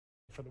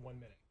for the 1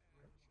 minute.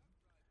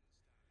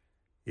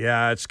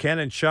 Yeah, it's Ken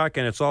and Chuck,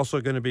 and it's also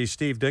going to be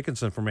Steve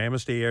Dickinson from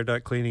Amistee Air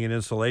Duct Cleaning and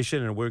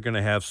Insulation, and we're going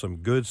to have some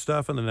good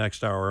stuff in the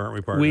next hour, aren't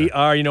we, partner? We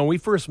are. You know, we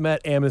first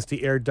met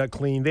Amistee Air Duct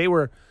Cleaning. They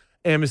were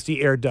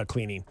Amistee Air Duct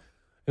Cleaning.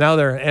 Now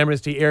they're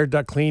Amistee Air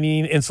Duct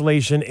Cleaning,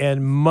 Insulation,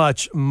 and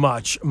much,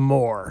 much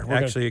more.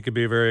 Actually, it could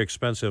be a very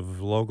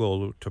expensive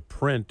logo to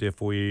print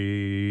if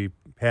we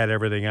had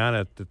everything on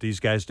it that these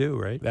guys do,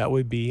 right? That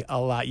would be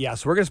a lot. Yeah,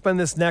 so we're going to spend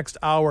this next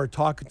hour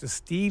talking to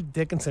Steve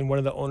Dickinson, one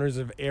of the owners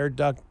of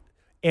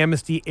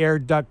Amistee Air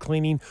Duct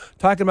Cleaning,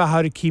 talking about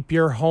how to keep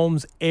your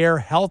home's air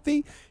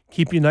healthy,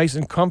 keep you nice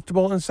and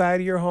comfortable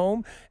inside of your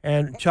home.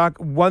 And Chuck,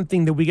 one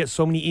thing that we get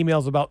so many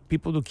emails about,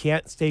 people who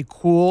can't stay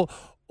cool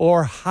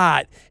or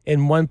hot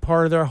in one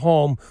part of their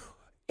home,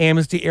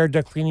 Amistee Air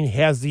Duct Cleaning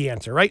has the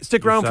answer, right?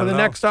 Stick around for the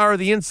next hour,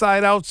 the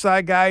Inside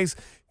Outside guys,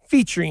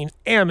 featuring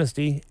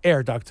Amistee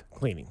Air Duct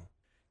Cleaning.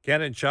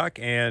 Ken and Chuck,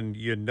 and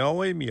you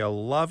know him, you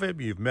love him,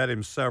 you've met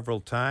him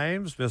several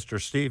times,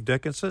 Mr. Steve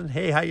Dickinson.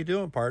 Hey, how you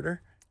doing,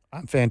 partner?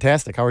 I'm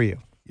fantastic. How are you?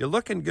 You're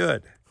looking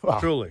good,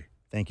 truly.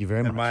 Thank you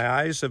very much. And my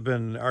eyes have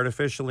been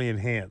artificially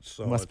enhanced.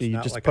 So must be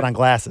not just like put on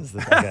glasses,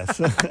 I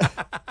guess.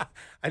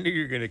 I knew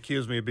you were going to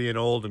accuse me of being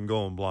old and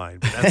going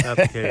blind, but that's not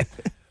the case.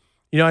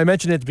 You know, I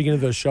mentioned at the beginning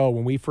of the show,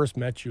 when we first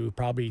met you,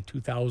 probably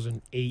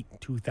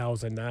 2008,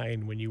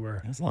 2009, when you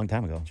were... That was a long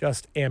time ago.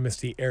 Just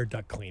Amistee Air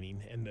Duct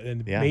Cleaning. And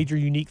the major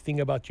unique thing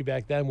about you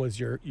back then was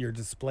your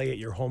display at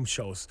your home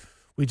shows.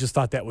 We just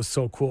thought that was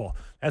so cool.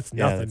 That's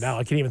nothing now.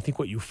 I can't even think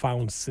what you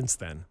found since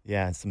then.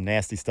 Yeah, some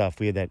nasty stuff.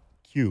 We had that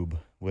cube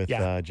with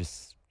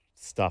just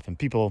stuff. And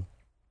people,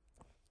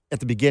 at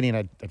the beginning,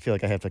 I feel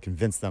like I have to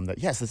convince them that,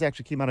 yes, this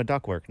actually came out of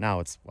ductwork.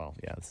 Now it's all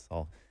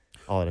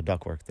out of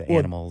ductwork, the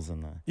animals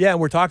and the... Yeah, and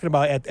we're talking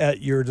about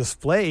at your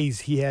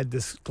displays, he had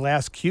this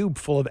glass cube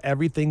full of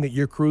everything that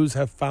your crews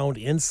have found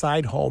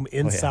inside home,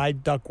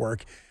 inside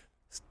ductwork.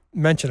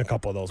 Mention a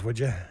couple of those, would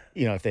you?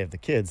 You know, if they have the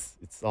kids,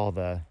 it's all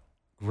the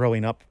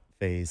growing up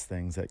phase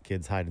things that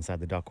kids hide inside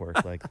the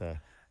ductwork, like the...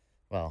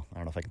 Well, I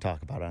don't know if I can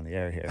talk about it on the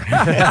air here.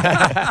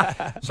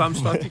 Some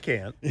stuff you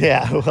can't.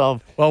 Yeah, well,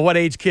 what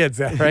age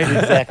kids, right?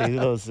 Exactly,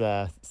 those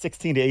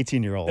 16 to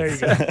 18-year-olds.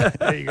 There you go.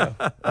 There you go.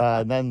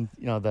 And then,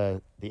 you know,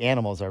 the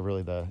animals are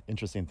really the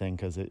interesting thing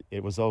because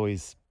it was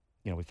always,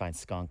 you know, we find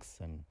skunks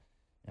and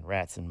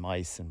rats and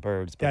mice and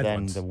birds, but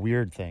then the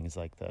weird things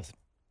like the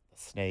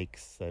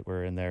snakes that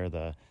were in there,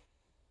 the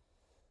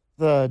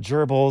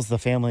gerbils, the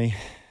family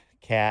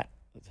cat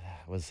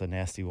was a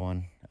nasty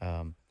one,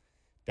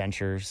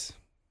 dentures.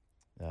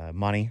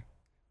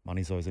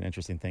 Money's always an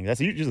interesting thing.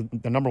 That's usually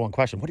the number one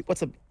question.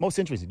 What's the most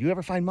interesting? Do you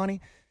ever find money?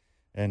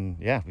 And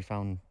yeah, we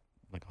found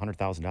like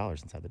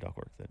 $100,000 inside the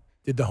ductwork.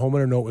 Did the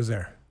homeowner know it was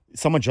there?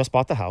 Someone just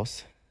bought the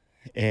house,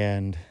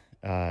 and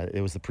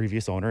it was the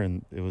previous owner,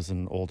 and it was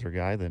an older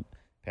guy that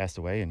passed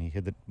away, and he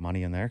hid the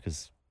money in there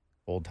because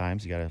old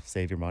times, you got to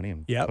save your money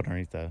and put it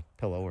underneath the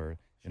pillow or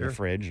in the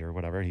fridge or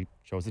whatever. He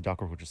chose the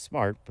ductwork, which is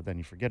smart, but then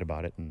you forget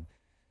about it, and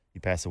he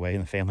passed away,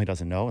 and the family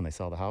doesn't know, and they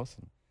sell the house.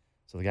 And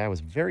so the guy was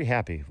very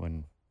happy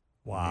when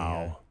we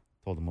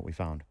told him what we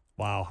found.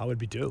 Wow, how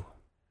would we do?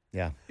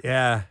 Yeah.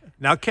 Yeah.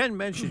 Now, Ken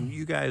mentioned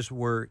you guys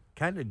were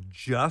kind of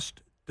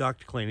just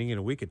duct cleaning,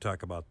 and we could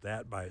talk about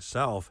that by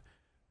itself,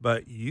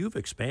 but you've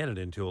expanded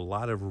into a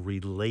lot of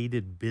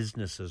related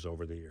businesses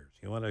over the years.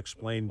 You want to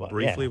explain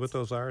briefly what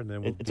those are? And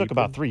then it took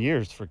about 3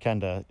 years for Ken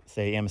to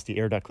say Amistee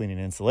Air Duct Cleaning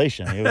and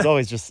Insulation. It was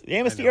always just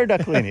Amistee Air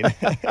Duct Cleaning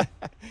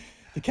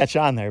to catch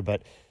on there,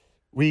 but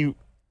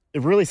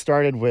it really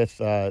started with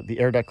the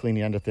air duct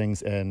cleaning end of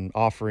things and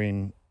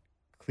offering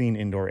clean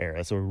indoor air.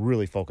 That's what we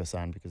really focus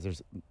on because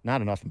there's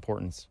not enough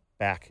importance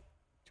back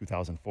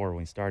 2004 when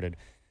we started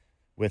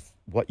with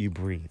what you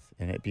breathe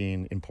and it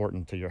being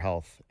important to your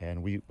health.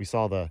 And we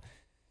saw the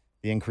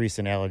increase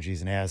in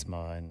allergies and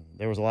asthma, and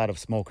there was a lot of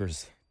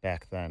smokers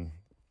back then,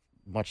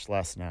 much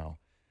less now.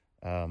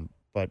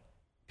 But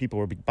people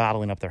were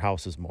bottling up their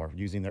houses more,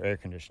 using their air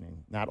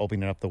conditioning, not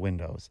opening up the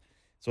windows.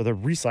 So they're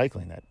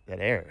recycling that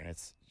air, and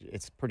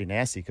it's pretty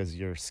nasty because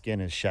your skin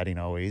is shedding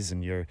always,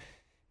 and you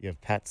have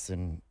pets,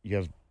 and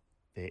the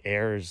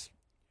air is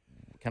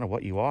kind of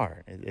what you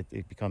are.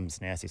 It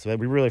becomes nasty. So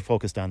we really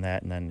focused on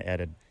that, and then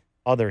added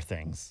other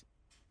things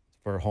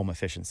for home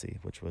efficiency,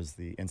 which was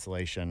the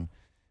insulation,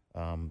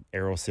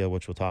 AeroSeal,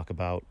 which we'll talk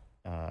about.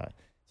 So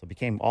it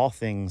became all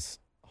things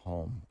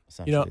home,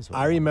 essentially. You know,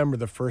 I remember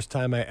the first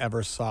time I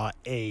ever saw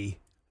a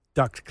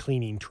duct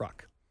cleaning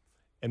truck,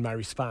 and my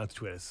response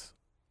to it is,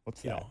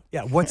 what's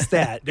that? What's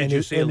that? Did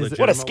you see a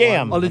what a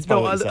scam?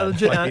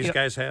 Like these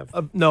guys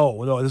have?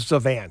 No, this was a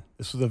van.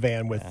 This was a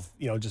van with,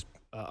 just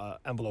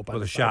envelope on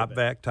with the a shop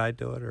vac tied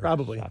to it, or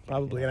probably.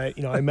 Yeah.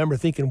 And I remember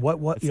thinking, what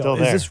is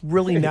this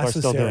really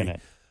necessary? Still doing it.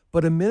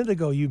 But a minute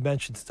ago, you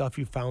mentioned stuff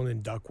you found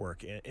in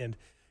ductwork, and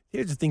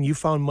here's the thing: you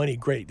found money.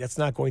 Great, that's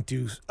not going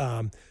to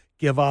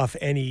give off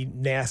any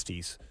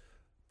nasties.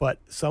 But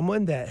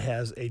someone that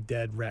has a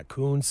dead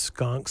raccoon,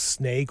 skunk,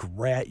 snake,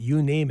 rat,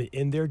 you name it,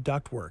 in their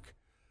ductwork,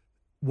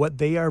 what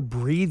they are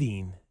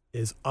breathing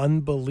is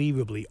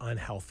unbelievably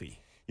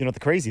unhealthy. You know,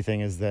 the crazy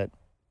thing is that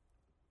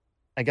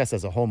I guess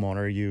as a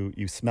homeowner,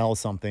 you smell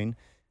something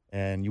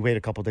and you wait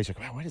a couple of days, you're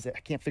like, wow, what is it? I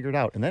can't figure it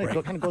out. And then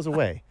it kind of goes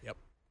away. Yep.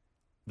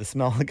 The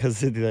smell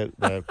because of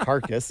the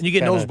carcass. And you get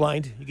kinda- nose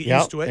blind. You get Yep,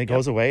 used to it. and it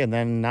goes away. And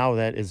then now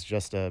that is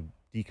just a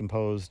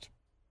decomposed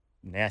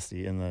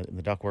nasty in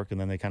the ductwork,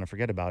 and then they kind of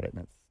forget about it,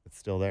 and it's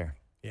still there.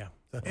 Yeah.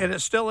 And it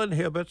still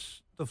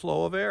inhibits the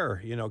flow of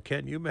air.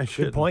 Ken, you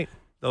mentioned Good point.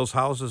 those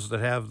houses that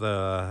have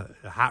the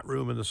hot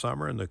room in the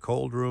summer and the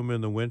cold room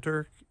in the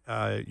winter.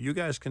 You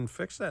guys can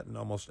fix that in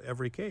almost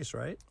every case,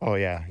 right? Oh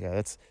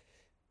yeah.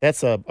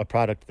 That's a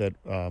product that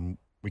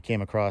we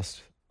came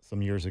across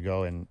some years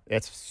ago, and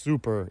it's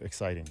super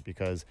exciting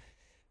because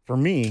for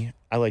me,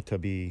 I like to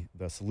be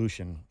the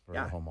solution for the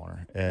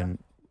homeowner. And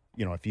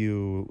if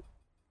you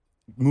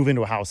move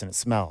into a house and it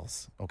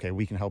smells, okay,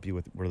 we can help you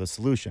with the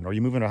solution. Or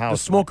you move into a The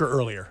house, smoker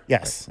earlier.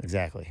 yes,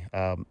 exactly.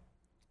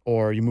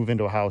 Or you move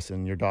into a house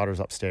and your daughter's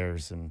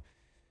upstairs and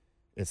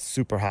it's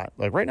super hot.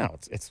 Like right now,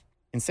 it's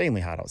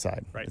insanely hot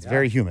outside. Right. It's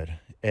very humid,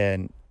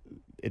 and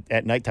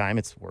at nighttime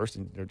it's worse.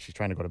 And she's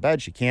trying to go to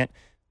bed, she can't.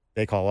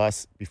 They call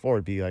us before.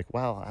 It'd be like,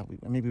 well,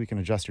 maybe we can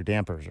adjust your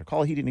dampers or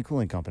call a heating and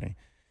cooling company.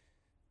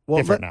 Well,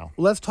 Different now.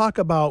 Let's talk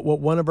about what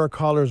one of our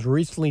callers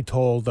recently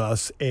told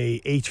us a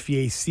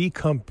HVAC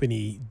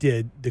company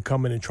did to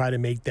come in and try to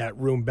make that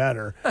room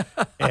better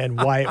and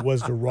why it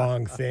was the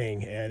wrong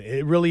thing. And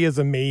it really is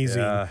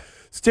amazing. Yeah.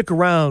 Stick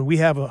around. We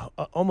have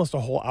almost a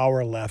whole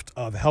hour left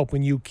of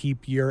helping you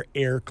keep your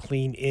air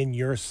clean in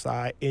your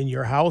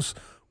house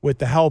with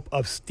the help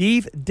of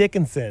Steve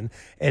Dickinson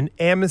and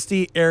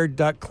Amistee Air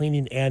Duct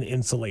Cleaning and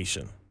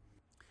Insulation.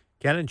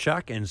 Ken and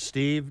Chuck and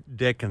Steve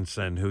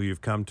Dickinson, who you've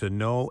come to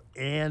know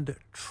and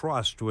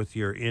trust with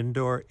your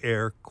indoor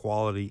air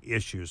quality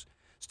issues.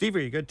 Steve, are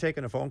you good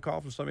taking a phone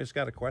call from somebody that's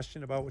got a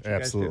question about what you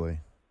Absolutely. guys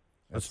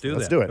do? Let's do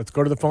Let's that. do it. Let's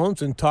go to the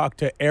phones and talk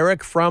to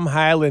Eric from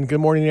Highland.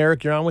 Good morning,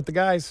 Eric. You're on with the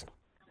guys.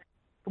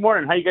 Good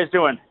morning. How you guys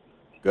doing?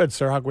 Good,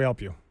 sir. How can we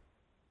help you?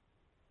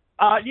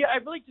 Yeah, I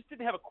really just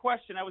didn't have a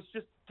question. I was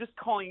just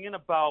calling in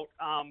about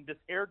this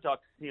air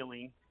duct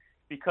sealing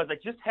because I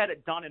just had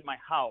it done in my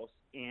house,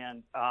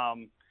 and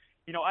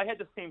I had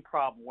the same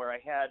problem where I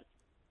had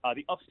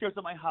the upstairs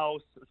of my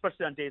house,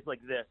 especially on days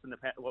like this and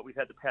what we've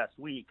had the past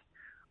week.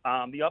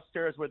 The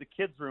upstairs where the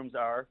kids' rooms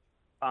are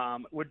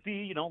would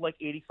be like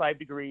 85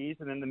 degrees,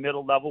 and then the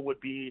middle level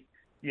would be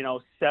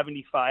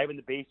 75, and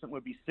the basement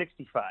would be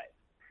 65,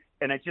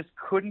 and I just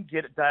couldn't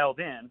get it dialed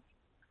in.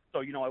 So,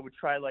 I would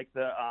try like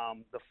the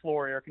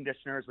floor air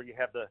conditioners where you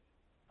have the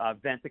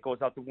vent that goes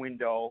out the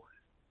window.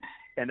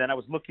 And then I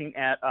was looking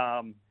at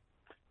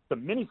the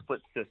mini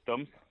split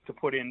systems to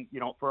put in,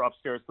 for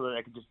upstairs so that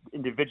I could just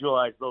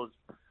individualize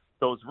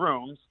those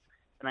rooms.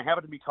 And I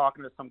happened to be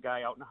talking to some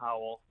guy out in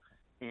Howell,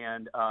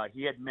 and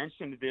he had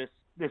mentioned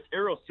this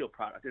AeroSeal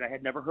product, and I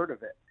had never heard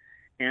of it.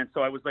 And so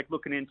I was like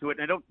looking into it,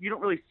 and you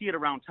don't really see it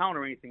around town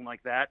or anything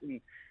like that.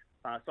 And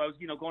so I was,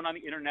 going on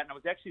the internet, and I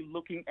was actually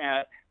looking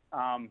at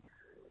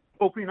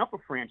opening up a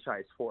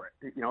franchise for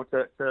it,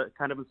 to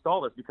kind of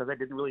install this, because I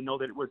didn't really know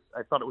that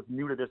I thought it was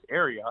new to this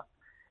area.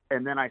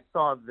 And then I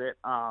saw that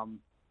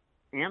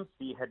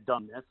Amistee had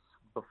done this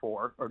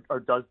before, or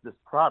does this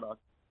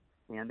product,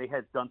 and they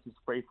had done some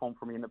spray foam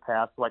for me in the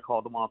past. So I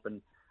called them up,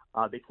 and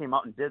they came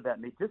out and did that,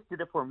 and they just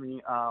did it for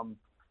me on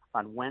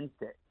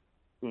Wednesday.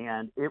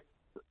 And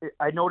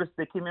I noticed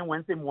they came in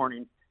Wednesday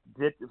morning,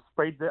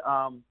 sprayed the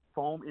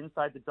foam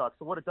inside the duct.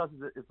 So what it does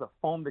is it's a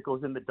foam that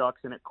goes in the ducts,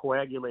 and it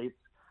coagulates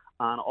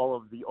on all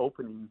of the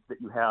openings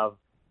that you have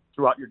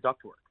throughout your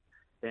ductwork.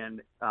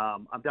 And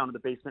I'm down in the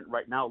basement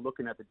right now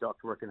looking at the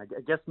ductwork, and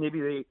I guess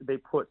maybe they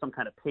put some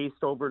kind of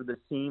paste over the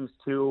seams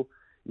too,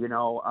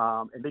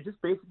 and they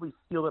just basically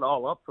seal it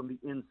all up from the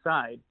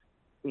inside.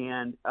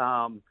 And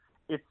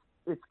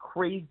it's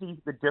crazy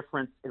the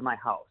difference in my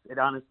house. It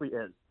honestly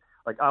is.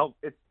 Like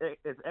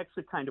it's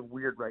actually kind of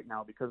weird right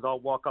now because I'll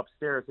walk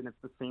upstairs and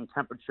it's the same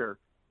temperature,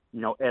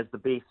 as the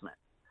basement.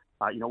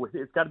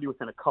 It's got to be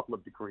within a couple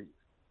of degrees.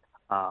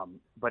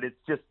 But it's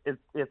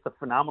a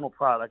phenomenal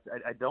product.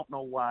 I don't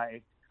know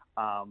why,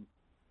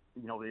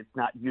 it's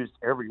not used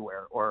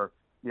everywhere, or,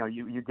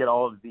 you get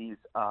all of these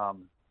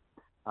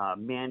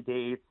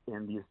mandates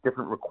and these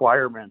different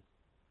requirements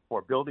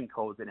for building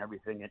codes and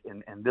everything.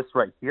 And this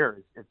right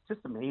here it's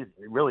just amazing.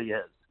 It really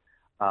is.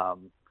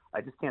 I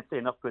just can't say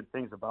enough good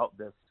things about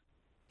this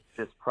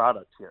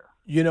product here.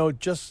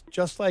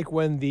 Just like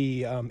when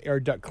the air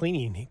duct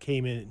cleaning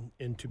came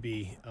into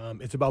be,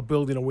 it's about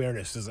building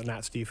awareness, is it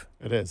not, Steve?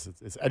 It is.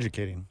 It's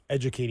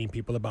educating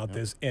people about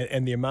this,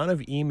 and the amount of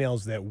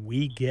emails that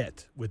we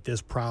get with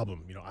this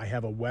problem. I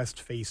have a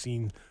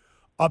west-facing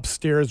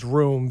upstairs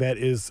room that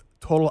is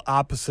total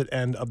opposite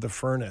end of the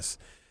furnace,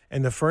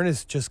 and the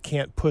furnace just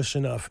can't push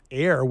enough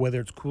air,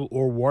 whether it's cool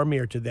or warm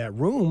air, to that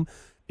room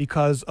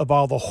because of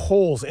all the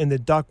holes in the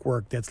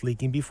ductwork that's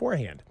leaking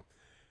beforehand.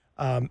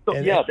 That's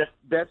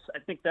I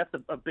think that's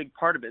a big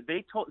part of it.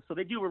 They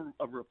do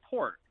a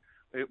report,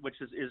 which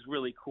is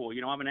really cool.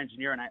 I'm an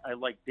engineer and I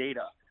like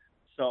data,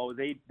 so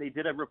they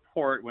did a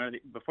report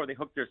before they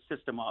hooked their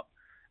system up.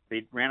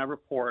 They ran a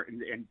report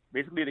and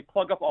basically they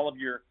plug up all of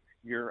your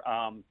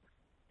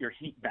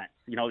heat vents,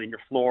 in your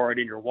floor and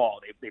in your wall.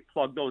 They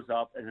plug those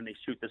up, and then they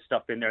shoot the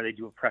stuff in there. They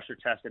do a pressure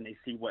test, and they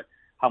see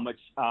how much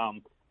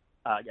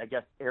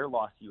air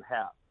loss you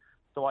have.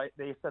 So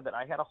they said that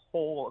I had a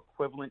hole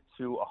equivalent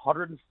to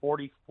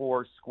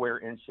 144 square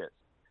inches.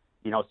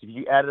 So if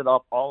you added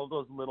up all of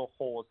those little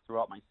holes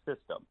throughout my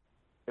system,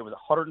 it was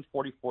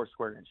 144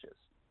 square inches.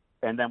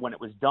 And then when it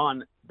was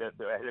done, the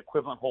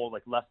equivalent hole was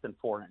like less than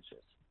 4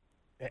 inches.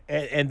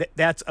 And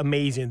that's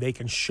amazing. They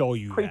can show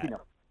you Crazy that.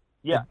 number.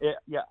 Yeah.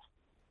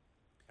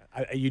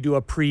 You do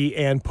a pre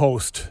and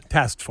post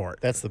test for it.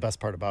 That's the best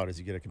part about it is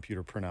you get a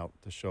computer printout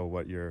to show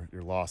what your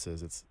loss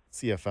is. It's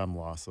CFM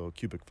loss, so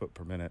cubic foot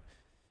per minute.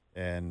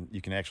 And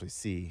you can actually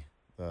see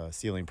the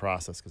sealing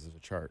process because there's a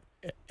chart.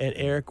 And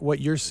Eric, what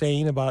you're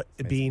saying about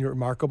it being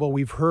remarkable,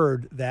 we've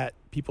heard that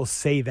people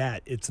say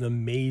that it's an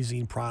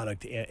amazing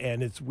product.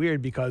 And it's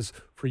weird because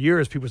for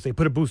years people say,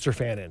 put a booster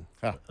fan in.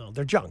 Huh. Oh,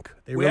 they're junk.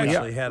 They We really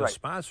actually are. had a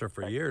sponsor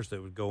for years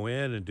that would go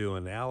in and do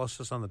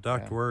analysis on the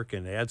duct work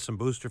and add some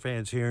booster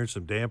fans here and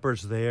some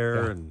dampers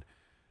there. Yeah. And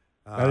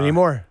Not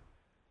anymore.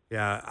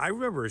 Yeah, I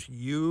remember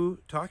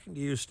talking to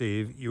you,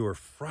 Steve, you were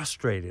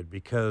frustrated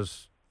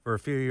because for a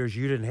few years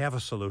you didn't have a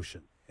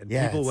solution. And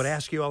people would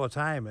ask you all the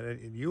time,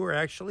 and you were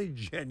actually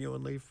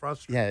genuinely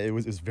frustrated. Yeah, it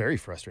was very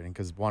frustrating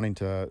because wanting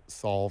to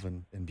solve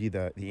and be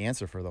the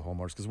answer for the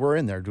homeowners, because we're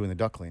in there doing the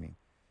duct cleaning.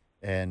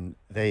 And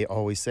they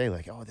always say,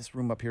 like, oh, this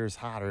room up here is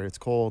hot or it's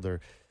cold. Or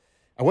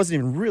I wasn't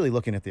even really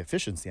looking at the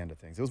efficiency end of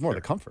things. It was more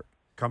the comfort.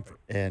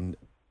 And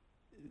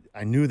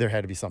I knew there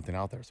had to be something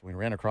out there. So we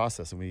ran across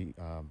this and we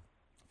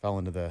fell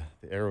into the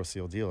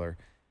AeroSeal dealer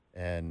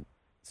and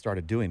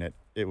started doing it.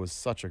 It was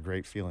such a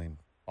great feeling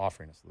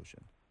offering a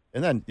solution.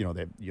 And then, you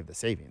have the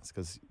savings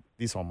because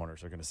these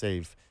homeowners are going to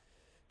save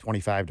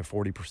 25 to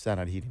 40%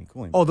 on heating and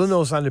cooling. Oh, they'll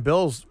notice on the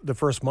bills the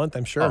first month,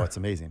 I'm sure. Oh, it's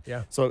amazing.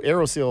 Yeah. So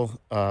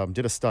AeroSeal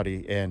did a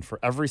study, and for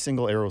every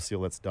single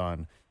AeroSeal that's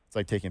done, it's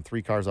like taking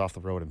 3 cars off the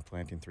road and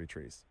planting 3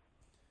 trees.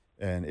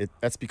 And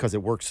that's because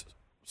it works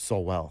so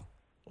well.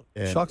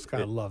 And Chuck's got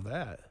to love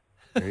that.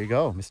 There you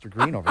go, Mr.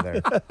 Green over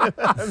there.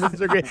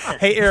 Mr. Green.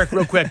 Hey, Eric,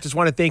 real quick, just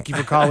want to thank you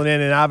for calling in.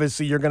 And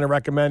obviously, you're going to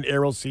recommend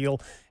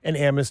AeroSeal and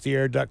Amistee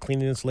Air Duct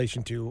Cleaning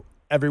Installation to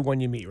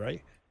everyone you meet,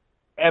 right?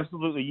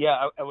 Absolutely,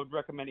 yeah. I would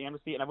recommend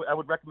Amistee, and I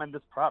would recommend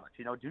this product.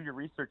 Do your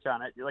research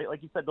on it.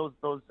 Like you said,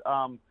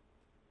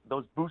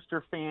 those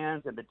booster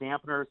fans and the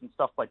dampeners and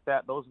stuff like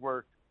that. Those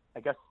were,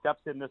 I guess,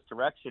 steps in this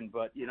direction.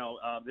 But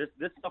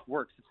this stuff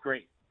works. It's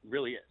great. It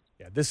really is.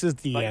 Yeah, this is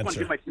the I just want to answer.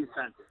 give my 2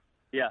 cents.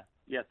 Yeah.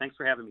 Thanks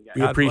for having me, guys.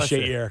 We God appreciate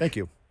bless you, you. Eric. Thank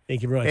you.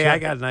 Thank you very much. Hey, I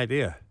got an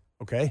idea.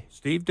 Okay.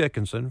 Steve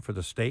Dickinson for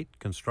the State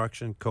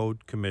Construction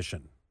Code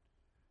Commission.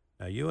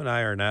 Now, you and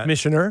I are not.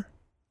 Commissioner?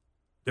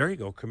 There you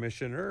go,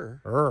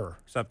 Commissioner.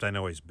 Except I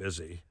know he's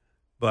busy.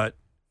 But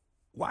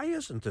why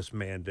isn't this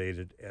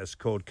mandated as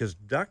code? Because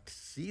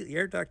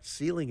air duct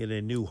sealing in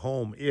a new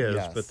home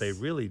is, but they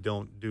really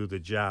don't do the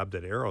job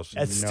that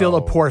AeroSeal It's still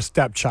a poor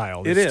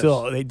stepchild. It It's is.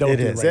 Still, they don't It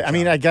do is. the right I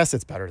mean, job. I guess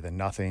it's better than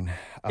nothing.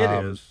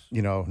 It is.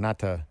 Not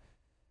to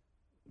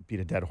beat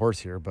a dead horse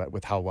here, but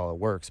with how well it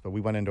works. But we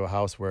went into a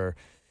house where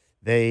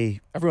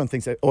everyone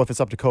thinks that, if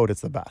it's up to code,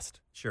 it's the best.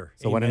 Sure.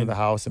 So went into the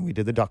house and we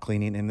did the duct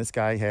cleaning, and this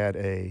guy had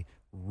a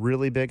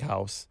really big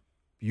house,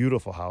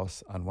 beautiful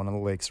house on one of the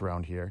lakes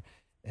around here,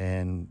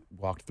 and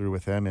walked through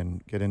with him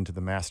and get into the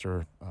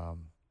master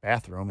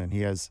bathroom, and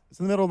it's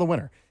in the middle of the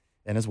winter,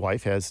 and his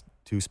wife has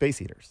 2 space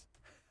heaters.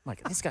 I'm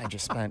like, this guy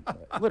just spent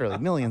literally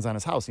millions on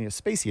his house, and he has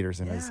space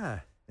heaters in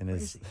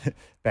his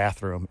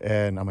bathroom.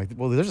 And I'm like,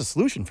 well, there's a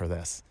solution for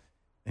this.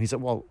 And he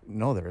said, well,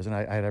 no, there isn't.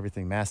 I had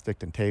everything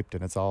masticed and taped,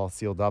 and it's all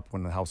sealed up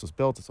when the house was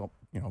built. It's all,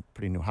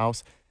 pretty new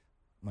house.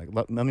 I'm like,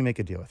 let me make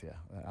a deal with you.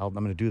 I'm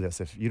going to do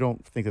this. If you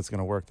don't think it's going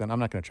to work, then I'm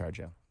not going to charge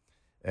you.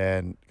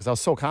 And because I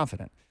was so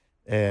confident.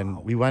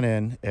 And we went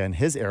in, and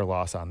his air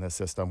loss on this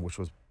system, which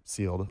was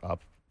sealed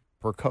up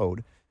per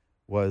code,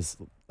 was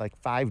like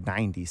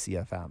 590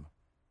 CFM,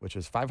 which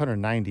is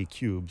 590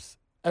 cubes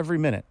every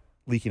minute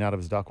leaking out of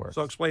his ductwork.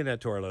 So explain that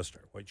to our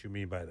listener, what you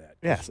mean by that.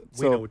 Yes.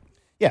 We know.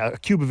 Yeah, a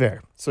cube of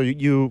air. So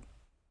your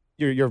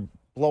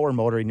blower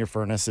motor in your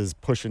furnace is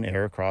pushing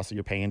air across, so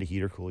you're paying to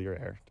heat or cool your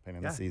air,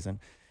 depending on the season.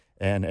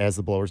 And as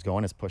the blower's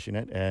going, it's pushing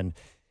it. And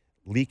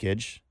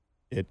leakage,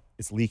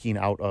 it's leaking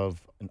out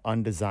of an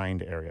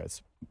undesigned area.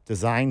 It's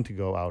designed to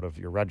go out of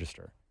your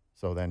register.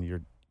 So then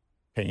you're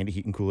paying to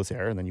heat and cool this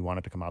air, and then you want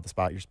it to come out the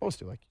spot you're supposed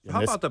to. Like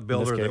How about the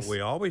builder that we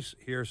always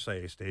hear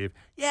say, Steve,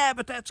 yeah,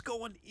 but that's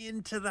going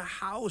into the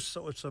house,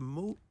 so it's a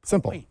moot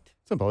point.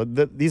 Simple.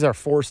 These are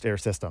forced air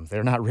systems.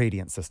 They're not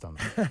radiant systems.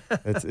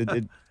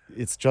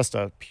 It's just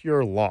a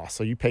pure loss.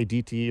 So you pay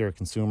DTE or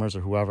consumers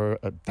or whoever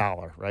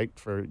 $1, right,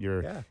 for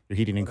your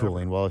heating and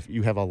cooling. Well, if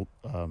you have a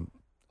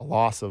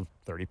loss of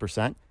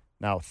 30%,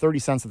 now 30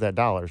 cents of that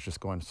dollar is just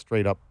going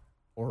straight up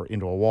or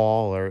into a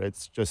wall, or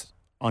it's just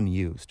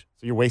unused.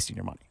 So you're wasting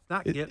your money.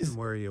 Not getting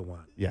where you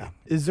want. Yeah.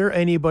 Is there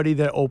anybody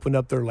that opened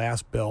up their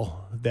last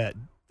bill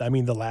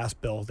the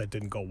last bill that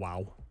didn't go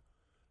wow?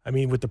 I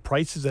mean, with the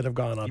prices that have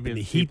gone up You and mean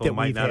the heat people that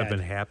might we've not had. have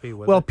been happy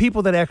with Well, it?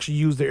 people that actually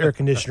use the air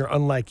conditioner,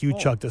 unlike you,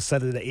 Chuck, to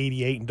set it at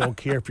 88 and don't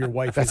care if your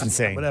wife That's is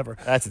insane. whatever.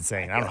 That's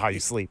insane. I don't know how you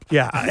sleep.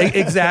 Yeah,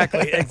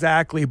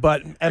 exactly.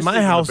 But at my Sleep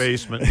in the house,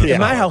 basement. in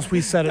my house,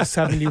 we set at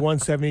 71,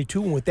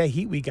 72, and with that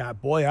heat we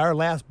got, boy, our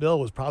last bill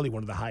was probably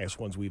one of the highest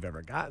ones we've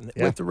ever gotten,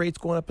 Yeah. with the rates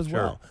going up as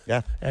well.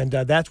 Yeah. And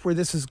that's where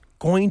this is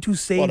going to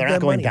save Well, they're not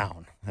them going money.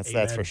 down. That's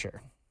Amen. for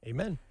sure.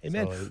 Amen.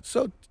 So-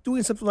 So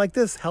doing something like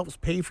this helps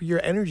pay for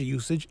your energy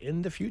usage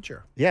in the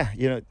future. Yeah,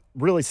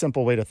 really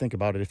simple way to think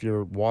about it. If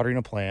you're watering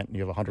a plant and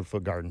you have a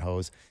 100-foot garden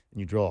hose and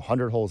you drill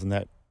 100 holes in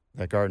that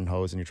garden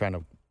hose and you're trying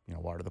to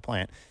water the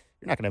plant,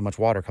 you're not going to have much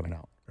water coming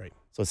out. Right.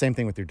 So same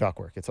thing with your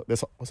ductwork.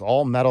 This was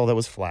all metal that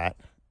was flat.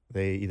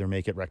 They either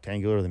make it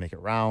rectangular, or they make it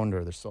round,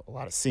 or there's a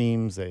lot of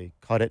seams. They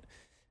cut it,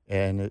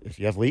 and if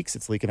you have leaks,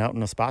 it's leaking out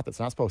in a spot that's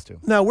not supposed to.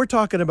 Now, we're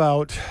talking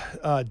about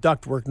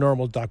ductwork,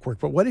 normal ductwork,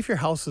 but what if your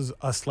house is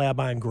a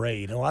slab-on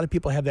grade? And a lot of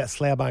people have that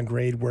slab-on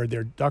grade where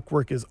their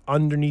ductwork is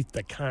underneath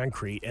the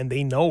concrete, and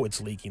they know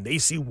it's leaking. They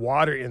see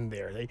water in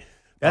there.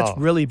 That's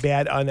really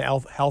bad,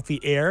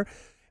 unhealthy air,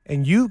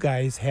 and you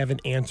guys have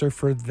an answer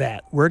for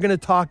that. We're going to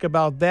talk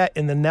about that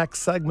in the next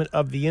segment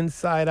of the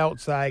Inside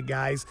Outside,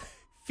 guys,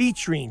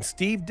 featuring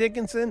Steve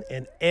Dickinson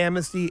and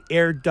Amistee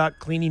Air Duct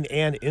Cleaning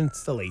and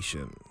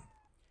Installation.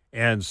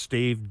 And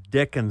Steve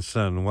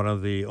Dickinson, one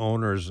of the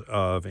owners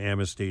of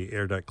Amistee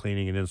Air Duct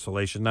Cleaning and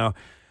Installation. Now,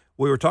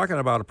 we were talking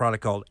about a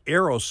product called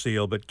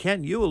AeroSeal, but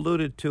Ken, you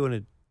alluded to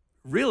an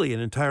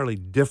entirely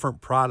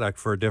different product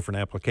for a different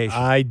application.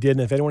 I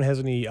didn't. If anyone has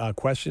any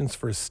questions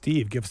for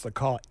Steve, give us a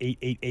call.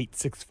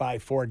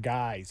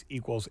 888-654-GUYS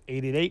equals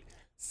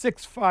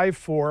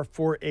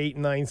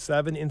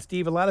 888-654-4897. And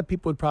Steve, a lot of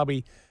people would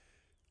probably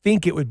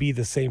think it would be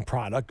the same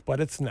product, but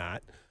it's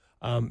not.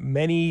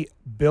 Many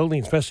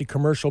buildings, especially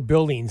commercial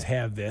buildings,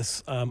 have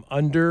this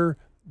under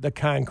the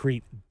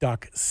concrete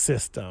duct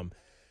system.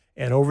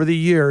 And over the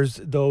years,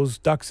 those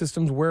duct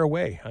systems wear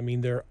away. I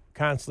mean, they're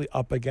constantly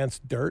up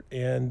against dirt,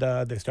 and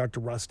they start to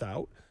rust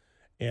out.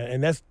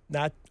 And that's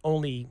not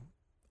only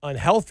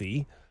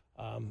unhealthy,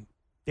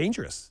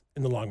 dangerous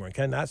in the long run.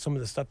 Not some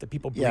of the stuff that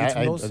people breathe Yeah,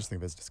 from I those. just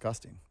think it's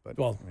disgusting. But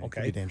Well, it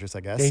okay. could be dangerous, I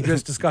guess.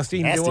 Dangerous,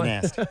 disgusting.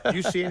 Nasty. Do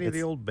you see any of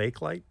the old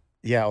Bakelite?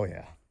 Yeah, oh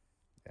yeah.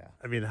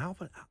 I mean, how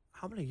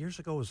many years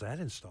ago was that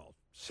installed?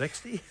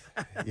 60?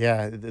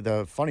 Yeah,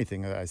 the funny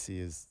thing that I see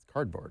is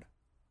cardboard.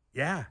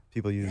 Yeah.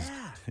 People use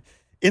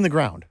in the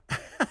ground. I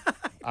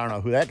don't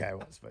know who that guy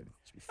was, but he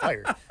should be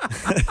fired.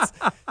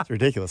 it's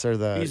ridiculous. Or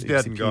the He's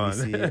dead and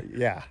gone.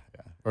 yeah.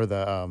 Or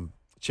the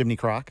chimney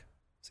crock.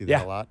 See that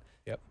Yeah. a lot.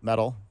 Yep.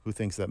 Metal. Who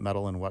thinks that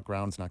metal in wet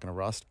ground is not going to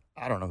rust?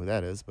 I don't know who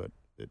that is, but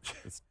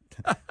it's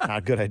not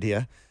a good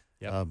idea.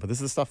 Yep. But this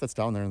is the stuff that's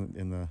down there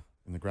in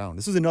the ground.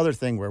 This is another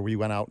thing where we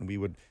went out and we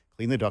would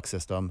clean the duct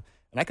system,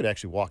 and I could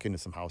actually walk into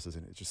some houses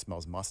and it just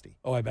smells musty.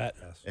 Oh, I bet.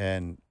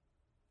 And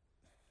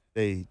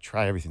they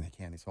try everything they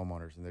can, these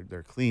homeowners, and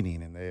they're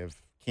cleaning, and they have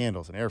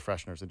candles and air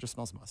fresheners. It just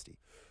smells musty.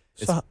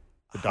 It's So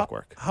the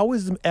ductwork. How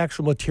is the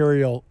actual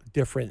material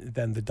different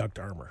than the duct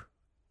armor?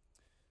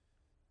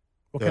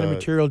 What kind of The-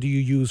 material do you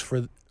use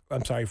for the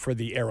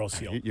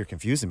AeroSeal? You're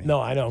confusing me.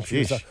 No, I know. I'm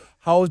curious. Sheesh.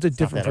 How is it not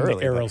different that from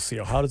early, the but-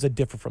 AeroSeal? How does it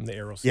differ from the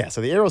AeroSeal? Yeah,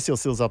 so the AeroSeal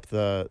seals up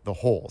the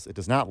holes. It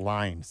does not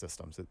line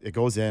systems. It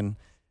goes in,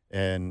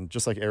 and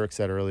just like Eric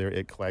said earlier,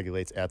 it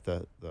coagulates at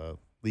the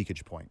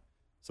leakage point.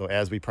 So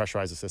as we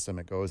pressurize the system,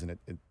 it goes and it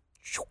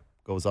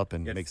goes up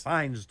and It makes.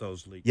 finds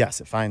those leaks.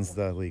 Yes, it finds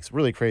the leaks.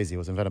 Really crazy. It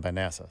was invented by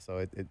NASA, so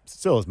it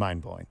still is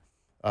mind-blowing.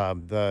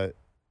 The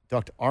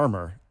duct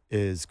armor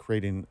is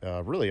creating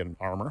really an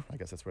armor. I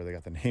guess that's where they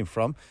got the name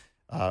from.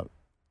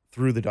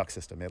 Through the duct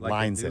system, it Like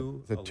lines a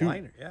new, it. a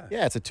liner, yeah.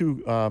 Yeah, it's a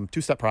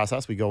two-step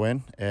process. We go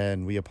in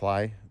and we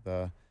apply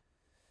the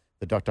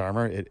duct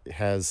armor. It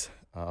has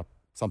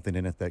something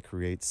in it that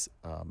creates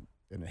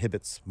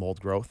inhibits mold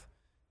growth,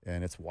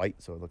 and it's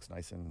white, so it looks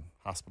nice and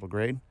hospital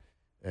grade.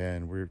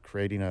 And we're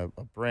creating a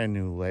brand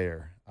new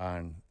layer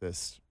on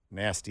this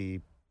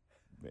nasty,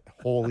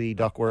 holy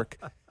ductwork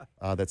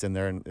that's in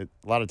there. And a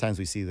lot of times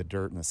we see the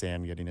dirt and the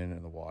sand getting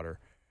in the water.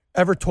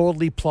 Ever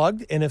totally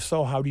plugged? And if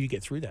so, how do you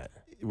get through that?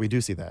 We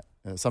do see that.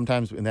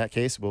 Sometimes in that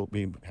case,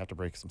 we have to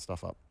break some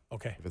stuff up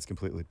Okay. if it's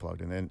completely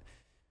plugged. And then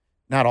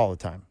not all the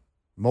time.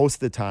 Most of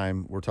the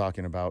time, we're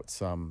talking about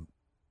some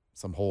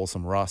holes,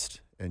 some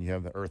rust, and you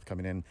have the earth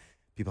coming in.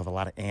 People have a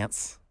lot of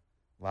ants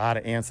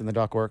in the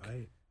ductwork.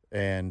 Right.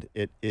 And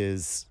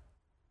it's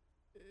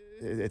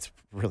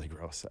really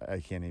gross. I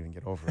can't even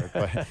get over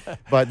it.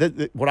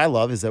 But what I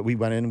love is that we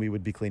went in, we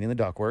would be cleaning the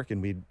ductwork,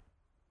 and we'd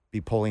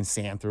be pulling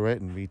sand through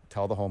it, and we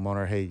tell the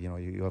homeowner, hey,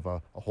 you have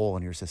a hole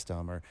in your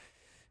system,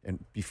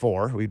 and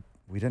before we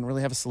didn't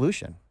really have a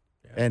solution.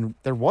 Yeah. And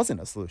there wasn't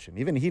a solution.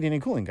 Even a heating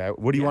and cooling guy,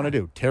 what do you want to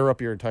do? Tear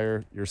up your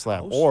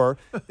slab. House? Or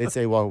they'd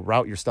say, well,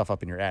 route your stuff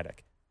up in your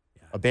attic.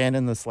 Yeah.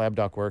 Abandon the slab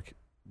ductwork,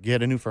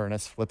 get a new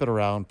furnace, flip it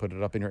around, put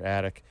it up in your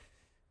attic.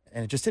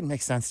 And it just didn't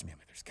make sense to me. I'm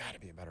like, there's got to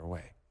be a better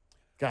way.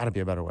 Got to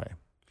be a better way.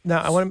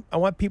 Now, I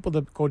want people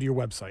to go to your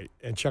website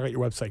and check out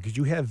your website because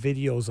you have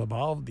videos of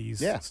all of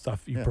these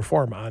stuff you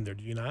perform on there.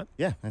 Do you not?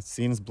 Yeah, that's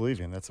seeing is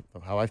believing. That's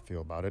how I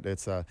feel about it.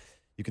 It's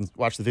you can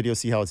watch the video,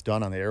 see how it's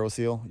done on the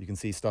AeroSeal. You can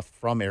see stuff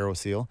from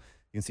AeroSeal.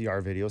 You can see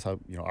our videos, how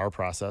our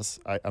process.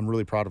 I'm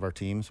really proud of our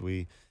teams.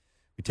 We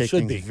take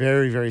things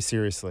very, very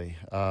seriously.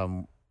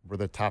 We're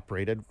the top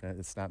rated.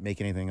 It's not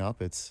making anything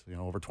up. It's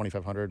over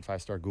 2,500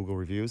 5-star Google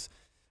reviews.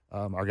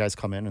 Our guys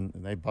come in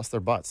and they bust their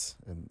butts,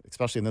 and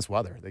especially in this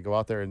weather. They go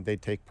out there and they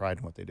take pride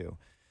in what they do.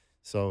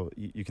 So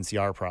you can see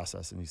our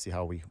process and you see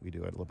how we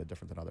do it a little bit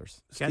different than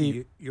others.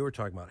 Ken, you were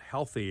talking about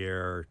healthy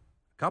air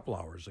a couple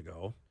hours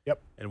ago.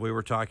 Yep. And we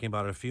were talking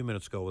about it a few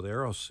minutes ago with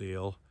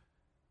AeroSeal.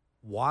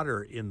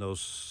 Water in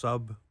those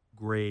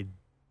sub-grade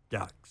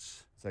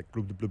ducts. It's like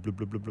bloop, bloop, bloop,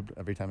 bloop, bloop, bloop,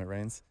 every time it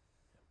rains.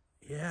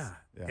 Yeah.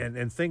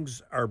 And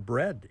things are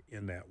bred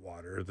in that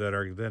water that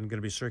are then going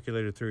to be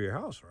circulated through your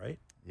house, right?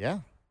 Yeah.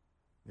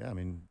 Yeah, I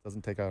mean, it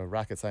doesn't take a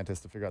rocket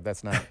scientist to figure out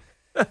that's not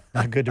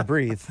good to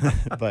breathe.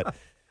 But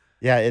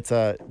yeah, it's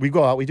we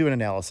go out, we do an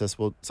analysis.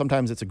 Well,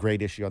 sometimes it's a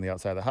grade issue on the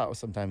outside of the house.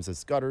 Sometimes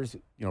it's gutters,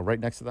 right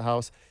next to the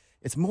house.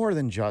 It's more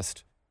than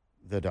just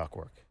the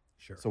ductwork.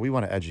 Sure. So we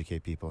want to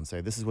educate people and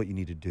say, this is what you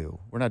need to do.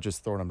 We're not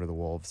just throwing them to the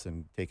wolves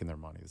and taking their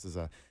money.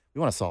 We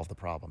want to solve the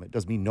problem. It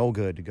does me no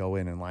good to go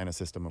in and line a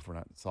system if we're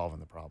not solving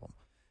the problem.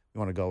 We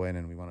want to go in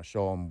and we want to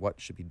show them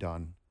what should be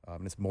done.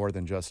 And it's more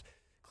than just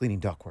cleaning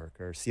ductwork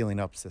or sealing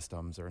up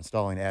systems or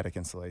installing attic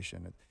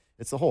insulation.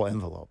 It's the whole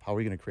envelope. How are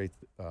we going to create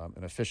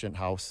an efficient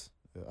house,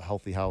 a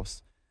healthy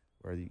house,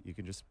 where you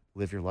can just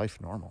live your life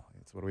normal?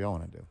 It's what we all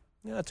want to do.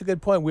 Yeah, that's a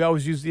good point. We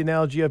always use the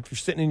analogy of if you're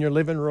sitting in your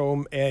living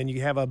room and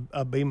you have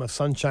a beam of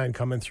sunshine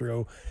coming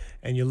through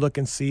and you look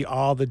and see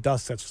all the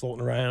dust that's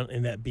floating around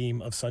in that beam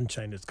of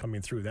sunshine that's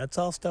coming through. That's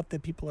all stuff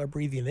that people are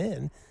breathing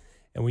in.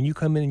 And when you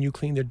come in and you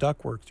clean their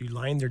ductworks, you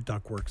line their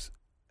ductworks,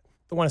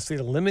 I don't want to say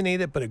eliminate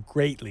it, but it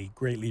greatly,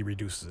 greatly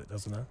reduces it,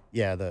 doesn't it?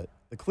 Yeah, the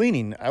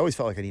cleaning, I always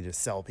felt like I needed to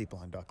sell people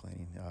on duct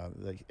cleaning.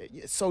 Like,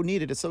 it's so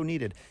needed, it's so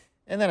needed.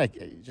 And then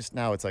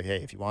now it's like, hey,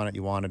 if you want it,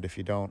 you want it. If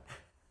you don't,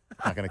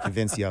 I'm not going to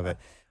convince you of it.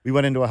 We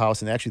went into a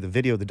house, and actually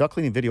the duct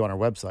cleaning video on our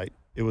website,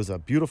 it was a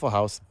beautiful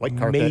house, white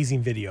carpet.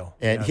 Amazing video.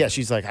 And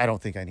she's like, I don't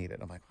think I need it.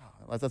 I'm like,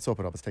 oh, let's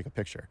open it up. Let's take a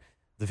picture.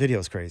 The video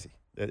is crazy.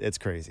 It's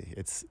crazy.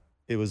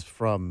 It was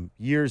from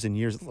years and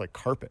years. It looked like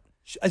carpet.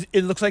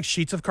 It looks like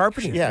sheets of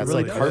carpeting. Yeah, it's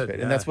really like carpet,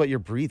 and that's what you're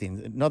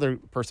breathing. Another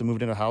person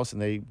moved into a house,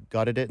 and they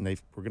gutted it, and they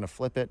were going to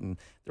flip it, and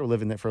they were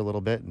living there for a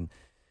little bit, and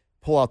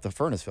pull out the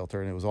furnace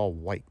filter, and it was all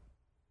white.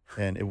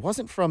 And it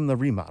wasn't from the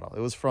remodel.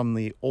 It was from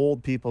the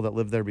old people that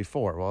lived there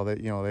before. Well,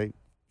 they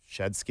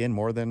shed skin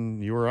more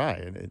than you or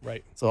I.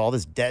 Right. So all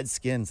this dead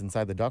skin's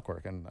inside the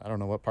ductwork, and I don't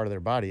know what part of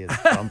their body it's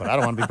from, but I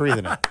don't want to be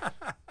breathing it.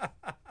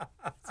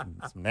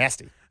 It's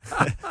nasty.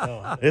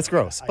 It's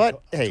gross.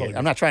 But hey,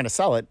 I'm not trying to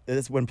sell it.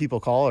 It's when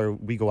people call or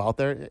we go out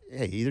there,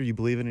 hey, either you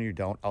believe in it or you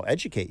don't. I'll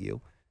educate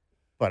you,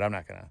 but I'm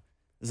not going to.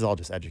 This is all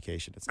just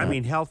education. It's not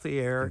healthy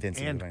air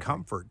and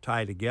comfort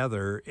tie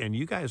together, and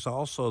you guys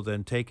also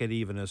then take it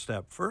even a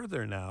step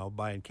further now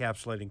by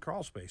encapsulating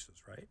crawl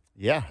spaces, right?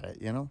 Yeah,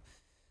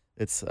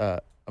 it's.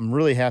 I'm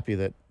really happy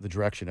that the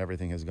direction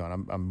everything has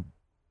gone.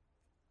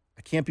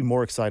 I can't be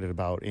more excited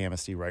about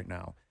Amistee right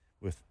now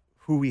with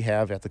who we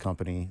have at the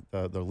company,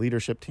 the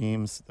leadership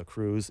teams, the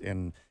crews,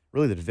 and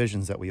really the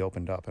divisions that we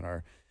opened up in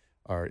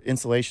our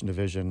insulation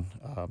division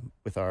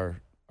with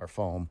our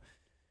foam.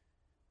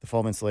 The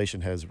foam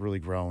insulation has really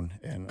grown,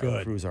 and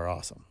our crews are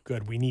awesome.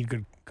 Good. We need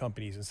good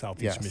companies in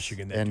Southeast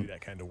Michigan that do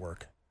that kind of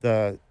work.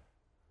 The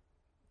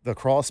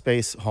crawl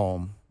space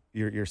home,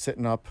 you're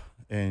sitting up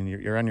and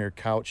you're on your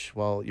couch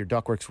while your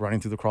ductwork's running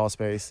through the crawl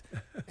space,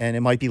 and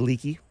it might be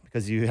leaky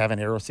because you haven't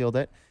aerosealed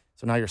it.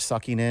 So now you're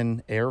sucking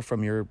in air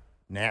from your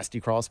nasty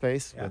crawl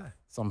space. Yeah.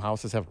 Some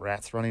houses have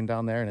rats running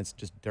down there, and it's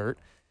just dirt.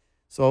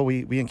 So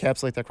we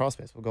encapsulate that crawl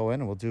space. We'll go in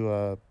and we'll do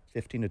a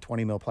 15 to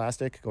 20 mil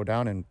plastic, go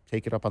down and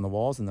take it up on the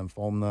walls, and then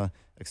foam the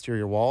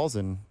exterior walls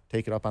and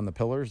take it up on the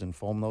pillars and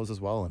foam those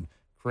as well, and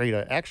create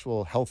an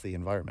actual healthy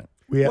environment.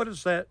 What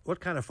is that? What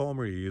kind of foam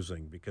are you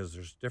using? Because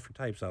there's different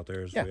types out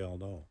there, as we all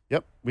know.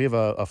 Yep. We have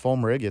a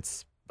foam rig.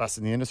 It's best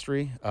in the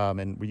industry,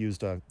 and we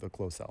used the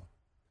closed cell.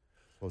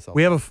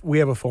 We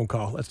have a phone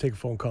call. Let's take a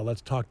phone call.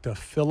 Let's talk to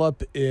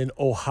Philip in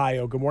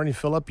Ohio. Good morning,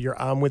 Philip.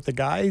 You're on with the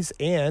guys,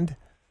 and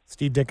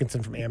Steve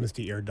Dickinson from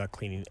Amistee Air Duct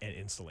Cleaning and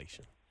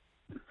Installation.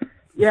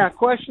 Yeah,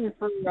 question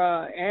for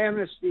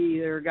Amistee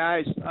there,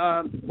 guys.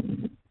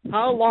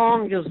 How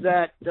long does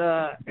that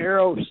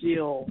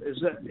AeroSeal?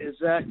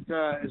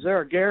 Is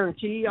there a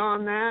guarantee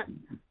on that?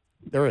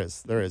 There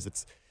is.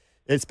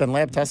 It's been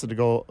lab tested to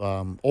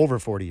go over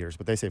 40 years,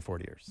 but they say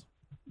 40 years.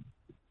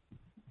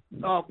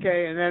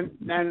 Okay, and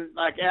then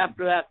like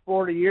after that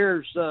 40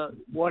 years,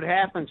 what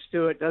happens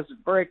to it? Does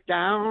it break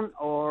down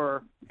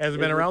or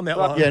hasn't been around that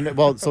long? Yeah,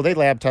 well, so they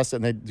lab test it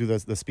and they do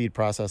the speed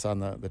process on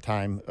the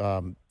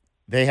time.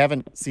 They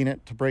haven't seen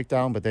it to break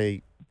down, but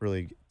they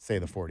really say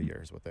the 40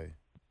 years what they.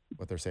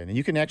 what they're saying. And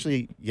you can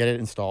actually get it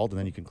installed, and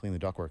then you can clean the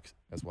ductwork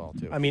as well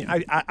too. I mean,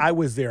 I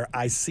was there.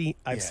 I've seen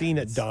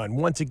it done.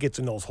 Once it gets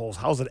in those holes,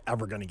 how's it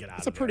ever going to get out?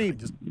 It's a pretty.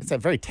 It's a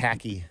very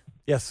tacky.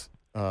 Yes.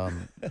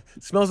 It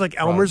Smells like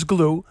Elmer's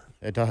glue.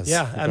 does.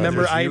 Yeah, It I does.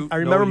 remember. I No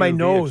remember my UV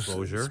nose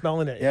exposure.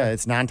 smelling it. Yeah,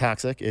 it's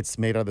non-toxic. It's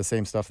made out of the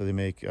same stuff that they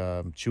make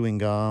chewing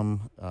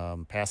gum,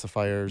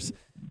 pacifiers,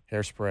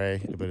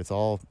 hairspray, but it's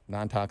all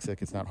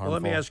non-toxic. It's not harmful. Well,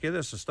 let me ask you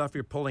this: the stuff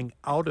you're pulling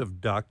out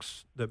of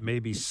ducts that may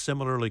be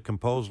similarly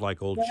composed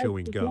like old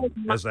chewing gum,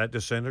 has that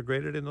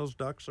disintegrated in those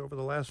ducts over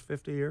the last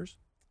 50 years?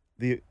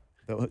 Say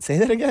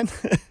that again.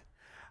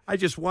 I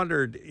just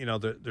wondered,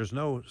 there's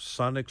no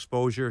sun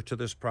exposure to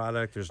this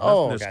product. There's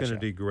Oh, nothing that's going to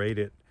gotcha. degrade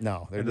it.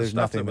 No, And the there's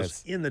stuff nothing that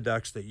that's. was in the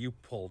ducts that you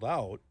pulled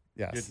out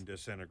Yes. didn't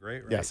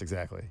disintegrate, right? Yes,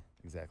 exactly.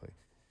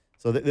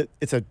 So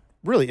it's a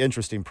really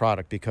interesting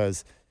product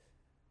because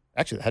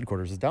actually the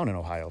headquarters is down in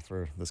Ohio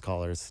for this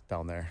caller's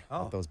down there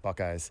with those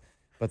Buckeyes.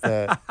 But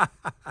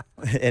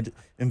it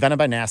invented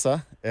by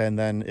NASA, and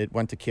then it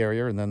went to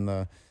Carrier, and then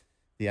the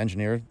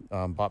engineer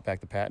bought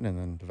back the patent and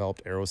then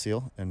developed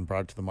AeroSeal and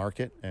brought it to the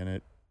market, and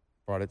it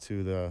brought it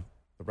to the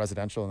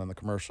residential and then the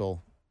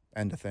commercial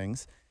end of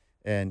things.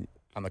 And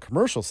on the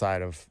commercial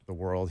side of the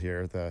world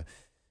here,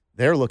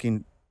 they looked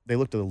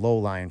at the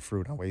low-lying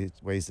fruit on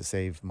ways to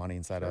save money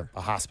inside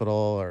a hospital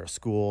or a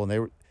school, and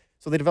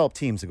they developed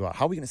teams to go out.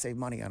 How are we going to save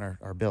money on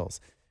our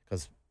bills?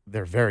 Because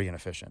they're very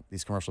inefficient.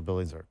 These commercial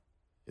buildings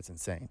it's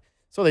insane.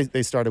 So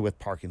they started with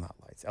parking lot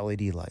lights,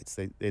 LED lights,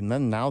 and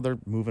then now they're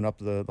moving up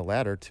the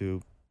ladder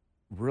to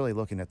really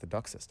looking at the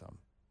duct system.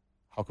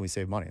 How can we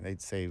save money?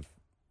 They'd save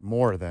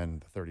more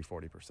than the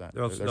 30-40%.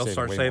 They'll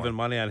start way saving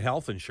more. money on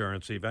health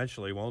insurance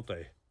eventually, won't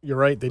they? You're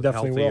right. They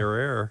definitely Healthier will.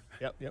 air.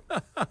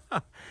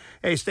 Yep.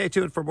 Hey, stay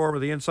tuned for more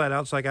with the Inside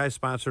Outside Guys,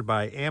 sponsored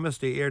by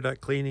Amistee Air Duct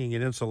Cleaning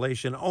and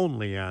Insulation,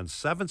 only on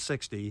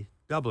 760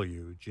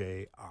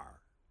 WJR.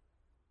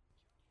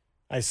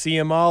 I see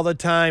them all the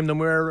time. No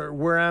matter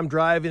where I'm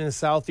driving in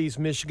Southeast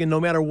Michigan,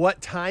 no matter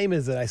what time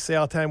is it, I say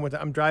all the time,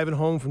 I'm driving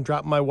home from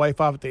dropping my wife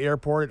off at the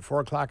airport at 4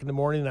 o'clock in the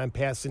morning, and I'm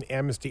passing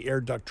Amistee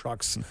air duct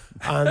trucks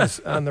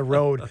on the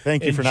road.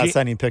 Thank you for not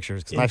sending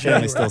pictures, because my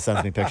family still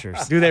sends me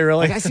pictures. Do they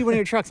really? Like, I see one of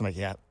your trucks. I'm like,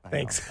 yeah. I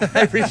Thanks. know.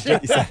 I appreciate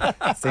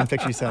it. Same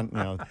picture you sent,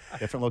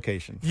 different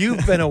location.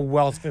 You've been a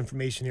wealth of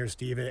information here,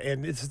 Steve,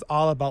 and it's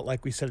all about,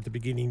 like we said at the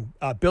beginning,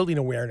 building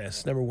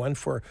awareness. Number one,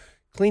 for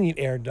cleaning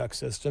air duct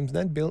systems,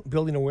 then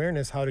building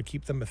awareness how to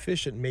keep them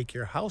efficient, make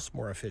your house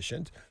more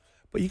efficient.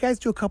 But you guys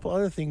do a couple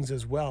other things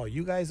as well.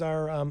 You guys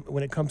are,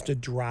 when it comes to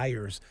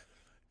dryer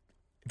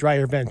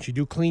vents, you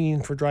do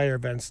cleaning for dryer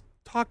vents.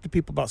 Talk to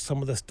people about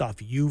some of the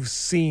stuff you've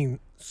seen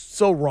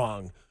so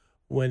wrong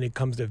when it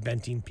comes to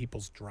venting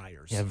people's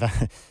dryers. Yeah,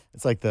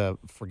 it's like the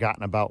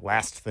forgotten about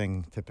last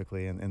thing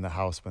typically in the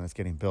house when it's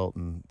getting built,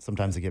 and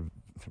sometimes they get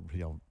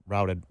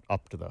routed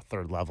up to the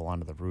third level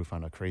onto the roof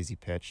on a crazy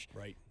pitch.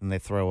 Right. And they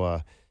throw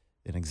an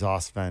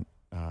exhaust vent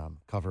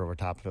cover over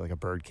top of it like a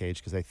bird cage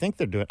because they think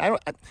they're doing. I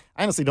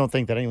honestly don't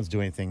think that anyone's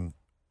doing anything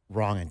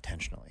wrong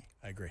intentionally.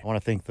 I agree. I want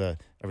to think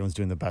that everyone's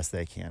doing the best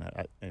they can.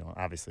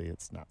 Obviously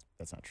that's not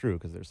true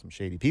because there's some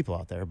shady people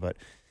out there, but.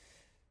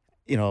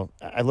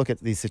 I look at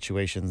these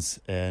situations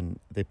and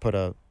they put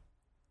a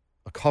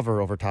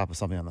cover over top of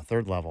something on the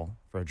third level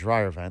for a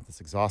dryer vent that's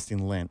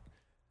exhausting lint.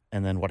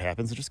 And then what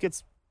happens? It just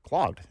gets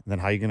clogged.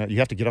 And then you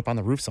have to get up on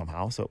the roof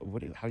somehow. So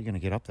how are you going to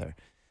get up there?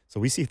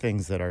 So we see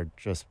things that are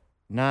just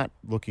not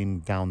looking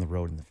down the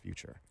road in the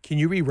future. Can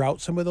you reroute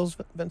some of those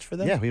vents for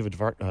them? Yeah, we have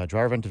a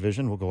dryer vent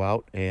division. We'll go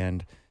out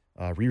and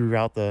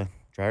reroute the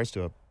dryers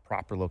to a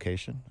proper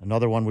location.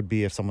 Another one would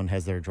be if someone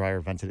has their dryer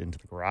vented into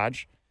the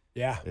garage.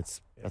 Yeah. That's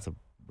a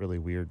really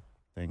weird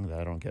thing that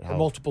I don't get how. Or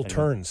multiple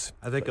turns.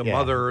 I think Yeah,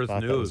 Mother Earth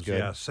thought that was News. good.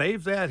 Yeah,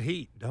 save that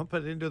heat. Dump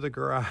it into the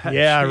garage.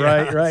 Yeah,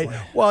 right.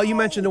 Well, you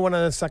mentioned the one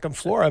on the second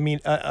floor. I mean,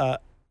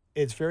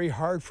 it's very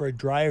hard for a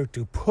dryer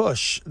to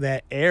push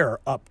that air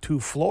up 2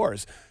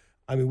 floors.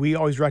 I mean, we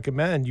always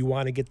recommend you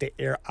want to get the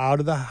air out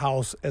of the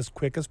house as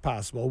quick as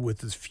possible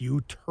with as few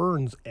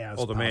turns as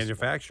Well, the possible.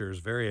 manufacturer is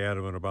very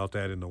adamant about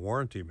that in the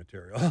warranty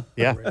material.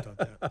 Yeah, Right about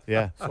that.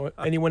 yeah. So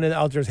anyone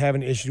out there is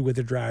having issues with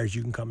the dryers,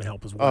 you can come and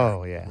help as well.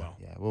 Oh yeah, as well.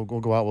 yeah. We'll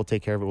go out. We'll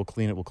take care of it. We'll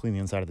clean it. We'll clean the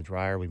inside of the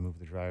dryer. We move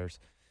the dryers,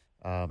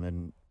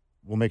 and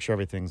we'll make sure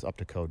everything's up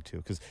to code too.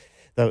 Because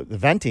the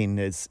venting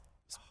is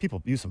people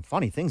use some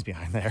funny things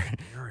behind there,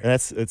 and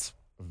it's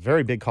a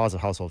very big cause of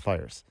household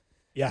fires.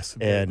 Yes.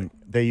 very And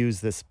big. they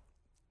use this.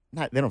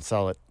 They don't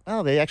sell it.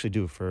 Oh, they actually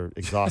do for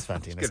exhaust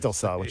venting. They still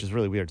sell it, which is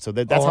really weird. So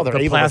that's how they're the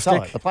able to sell it.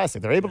 plastic? The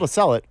plastic. They're able to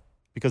sell it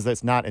because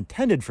it's not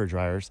intended for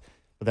dryers,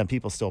 but then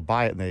people still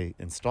buy it and they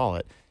install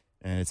it,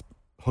 and it's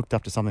hooked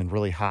up to something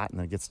really hot, and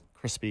then it gets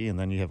crispy, and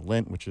then you have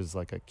lint, which is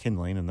like a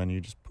kindling, and then you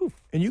just poof.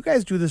 And you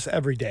guys do this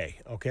every day,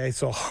 okay?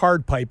 So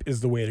hard pipe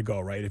is the way to go,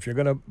 right? If you're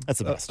going to That's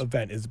the best.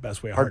 event is the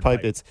best way. Hard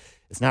pipe. It's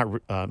not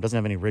doesn't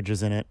have any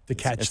ridges in it To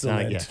It's- catch it's the not,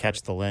 lint. Yeah,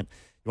 catch the lint.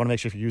 You want to make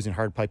sure if you're using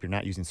hard pipe, you're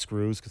not using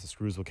screws because the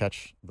screws will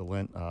catch the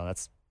lint.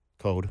 That's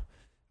code.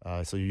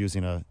 So you're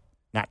using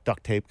not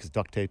duct tape because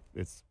duct tape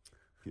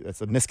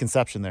that's a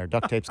misconception there.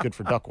 Duct tape's good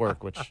for duct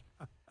work, which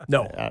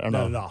No, I don't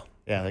not know. at all.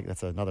 Yeah, like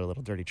that's another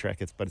little dirty trick.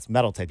 But it's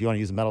metal tape. You want to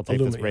use a metal tape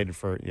that's Aluminum. rated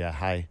for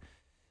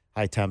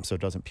high temp, so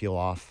it doesn't peel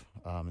off.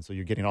 And so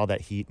you're getting all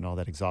that heat and all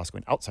that exhaust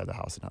going outside the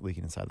house and not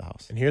leaking inside the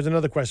house. And here's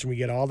another question we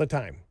get all the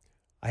time.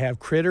 I have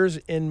critters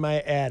in my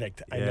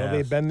attic. I know they've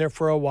Yes. been there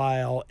for a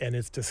while, and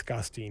it's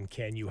disgusting.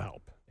 Can you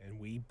help? And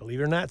we,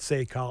 believe it or not,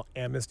 say call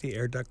Amistee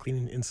Air Duct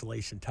Cleaning and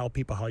Insulation. Tell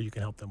people how you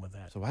can help them with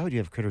that. So why would you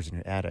have critters in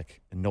your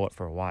attic and know it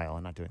for a while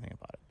and not do anything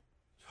about it?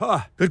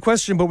 Huh. Good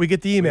question, but we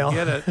get the email. We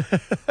get it.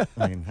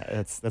 I mean,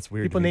 that's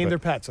weird. People to me, name but- their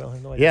pets. I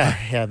have no idea.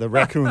 Yeah. The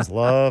raccoons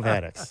love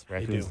attics. do.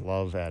 Raccoons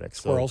love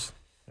attics. So- Squirrels.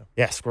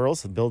 yeah,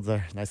 squirrels build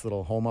their nice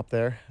little home up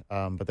there.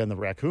 But then the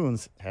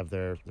raccoons have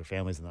their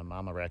families, and the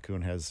mama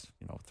raccoon has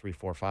 3,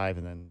 4, 5,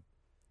 and then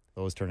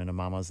those turn into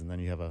mamas, and then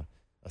you have a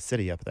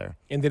city up there.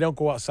 And they don't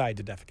go outside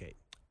to defecate.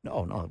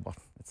 No, well,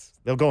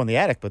 they'll go in the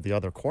attic, but the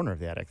other corner of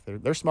the attic.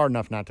 They're smart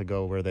enough not to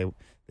go where they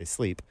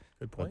sleep,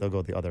 Good but point. they'll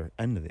go the other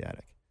end of the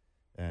attic.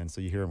 And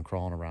so you hear them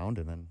crawling around,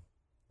 and then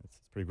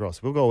it's pretty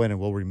gross. We'll go in and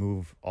we'll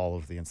remove all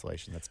of the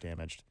insulation that's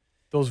damaged.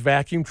 Those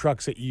vacuum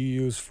trucks that you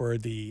use for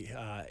the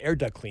air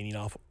duct cleaning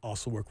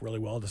also work really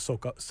well to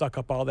suck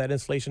up all that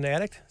insulation in the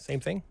attic. Same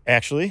thing.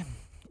 Actually,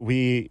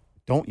 we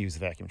don't use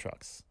vacuum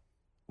trucks.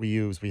 We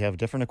have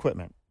different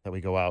equipment that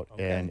we go out,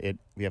 Okay. and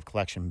we have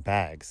collection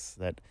bags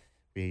that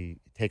we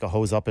take a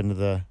hose up into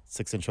the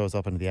 6-inch hose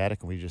up into the attic,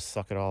 and we just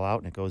suck it all out,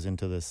 and it goes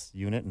into this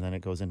unit, and then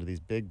it goes into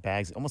these big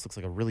bags. It almost looks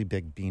like a really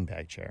big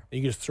beanbag chair.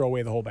 You can just throw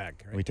away the whole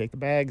bag. Right? We take the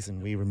bags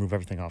and we remove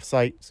everything off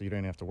site, so you don't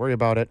even have to worry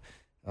about it.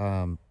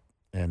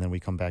 And then we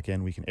come back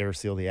in. We can air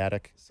seal the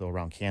attic, so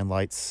around can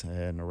lights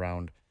and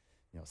around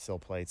sill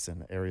plates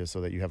and areas,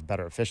 so that you have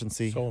better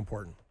efficiency. So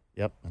important.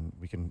 Yep, and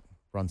we can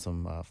run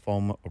some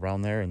foam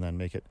around there, and then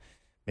make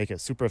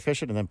it super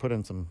efficient, and then put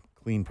in some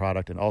clean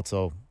product, and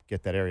also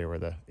get that area where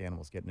the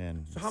animal's getting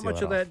in. So how seal much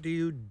it of off. that do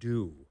you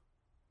do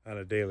on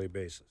a daily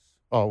basis?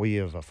 Oh, we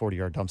have a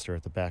 40-yard dumpster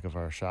at the back of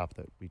our shop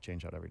that we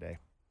change out every day.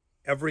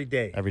 Every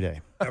day. Every day.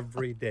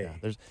 Every day.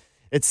 Yeah,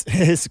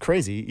 it's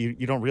crazy.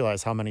 You don't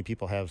realize how many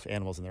people have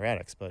animals in their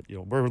attics, but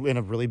we're in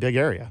a really big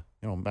area.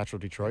 Metro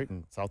Detroit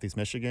and Southeast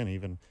Michigan,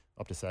 even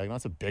up to Saginaw.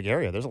 It's a big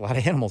area. There's a lot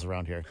of animals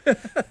around here,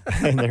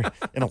 and they're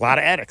in a lot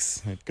of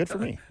attics. Good for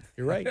me.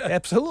 You're right.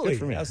 Absolutely. Good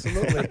for me.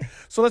 Absolutely.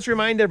 So let's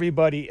remind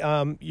everybody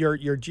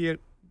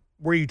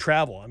where you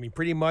travel. I mean,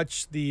 pretty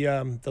much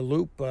the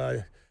loop,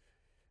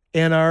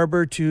 Ann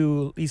Arbor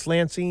to East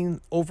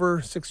Lansing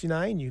over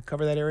 69. You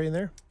cover that area in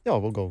there? Yeah,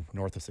 we'll go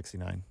north of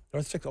 69.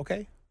 North 6.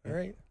 Okay. All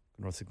right.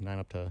 North 69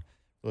 up to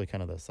really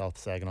kind of the South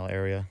Saginaw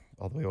area,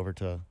 all the way over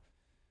to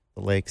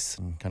the lakes,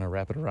 and kind of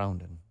wrap it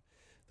around. And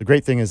the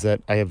great thing is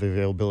that I have the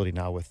availability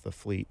now with the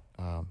fleet.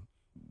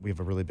 We have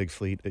a really big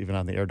fleet, even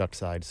on the air duct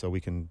side, so we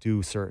can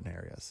do certain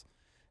areas.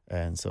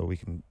 And so we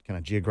can kind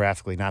of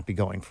geographically not be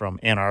going from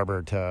Ann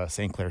Arbor to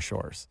St. Clair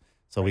Shores.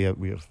 So we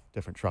have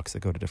different trucks that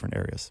go to different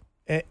areas.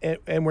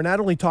 And we're not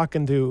only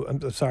talking to,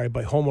 but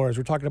homeowners,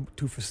 we're talking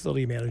to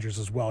facility managers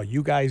as well.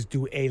 You guys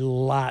do a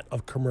lot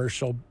of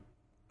commercial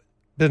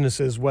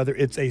businesses, whether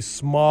it's a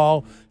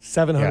small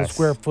 700 Yes.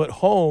 square foot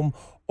home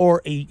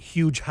or a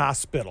huge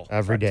hospital.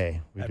 Every Correct?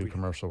 day we Every do day.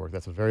 commercial work.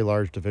 That's a very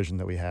large division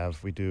that we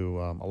have. We do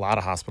a lot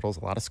of hospitals,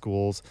 a lot of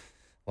schools,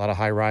 a lot of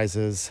high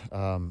rises.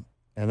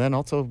 And then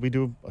also we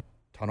do a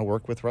ton of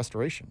work with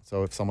restoration.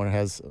 So if someone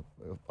has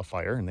a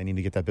fire and they need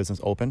to get that business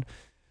open,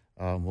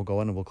 we'll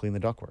go in and we'll clean the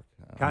ductwork.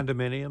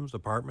 Condominiums,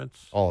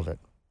 apartments. All of it.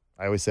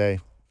 I always say,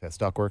 if it's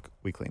ductwork,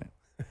 we clean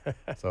it.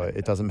 So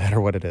it doesn't matter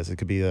what it is. It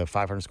could be a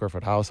 500 square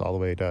foot house all the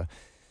way to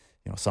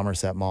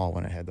Somerset Mall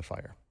when it had the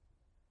fire.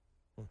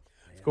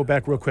 Let's go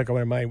back real quick. I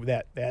want to remind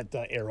that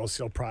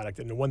AeroSeal product.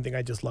 And the one thing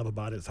I just love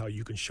about it is how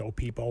you can show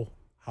people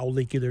how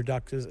leaky their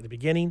duct is at the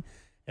beginning,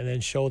 and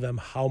then show them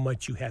how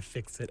much you have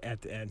fixed it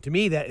at the end. To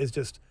me, that is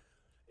just,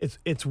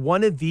 it's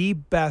one of the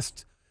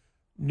best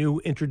new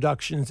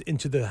introductions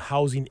into the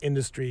housing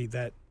industry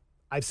that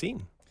I've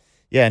seen.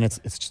 Yeah, and it's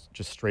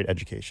just straight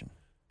education,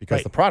 because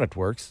Right. the product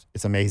works.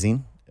 It's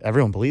amazing.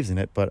 Everyone believes in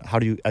it, but how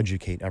do you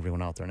educate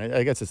everyone out there? And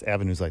I guess it's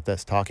avenues like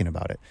this, talking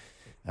about it.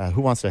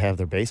 Who wants to have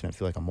their basement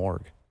feel like a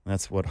morgue? And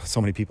that's what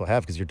so many people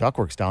have, because your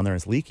ductwork's down there and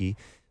it's leaky,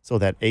 so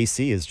that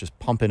AC is just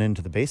pumping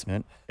into the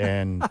basement,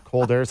 and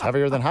cold air is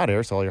heavier than hot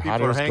air, so all your hot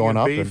People air are is hanging going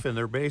up. beef in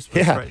their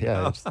basement Yeah, right yeah,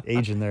 now. just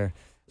aging their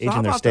So how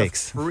aging their about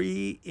steaks. the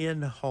free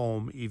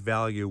in-home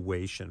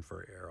evaluation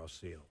for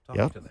AeroSeal? Talk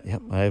Yep, to that.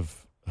 yep. I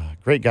have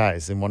great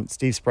guys, and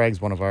Steve Sprague's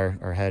one of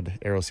our head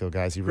AeroSeal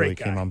guys. He really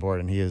Great came guy. on board,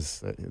 and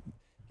he's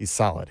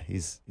solid.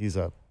 He's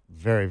a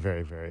very,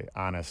 very, very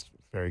honest,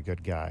 very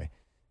good guy,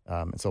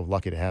 and so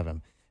lucky to have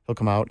him. He'll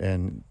come out,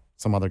 and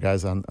some other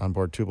guys on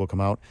board too will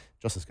come out,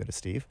 just as good as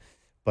Steve,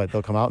 but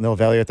they'll come out and they'll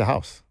evaluate the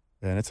house,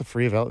 and it's a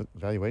free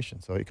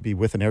evaluation. So it could be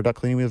with an air duct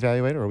cleaning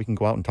evaluator, or we can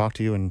go out and talk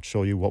to you and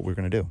show you what we're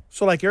going to do.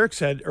 So like Eric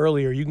said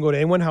earlier, you can go to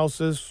anyone's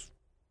houses,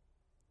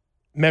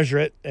 measure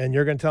it, and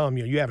you're going to tell them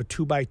you have a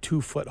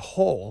 2x2 foot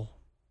hole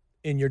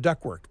in your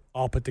ductwork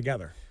all put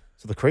together.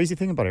 So the crazy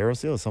thing about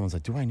AeroSeal is, someone's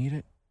like, "Do I need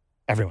it?"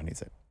 Everyone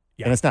needs it.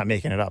 Yeah. And it's not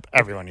making it up.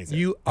 Everyone needs it.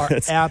 You are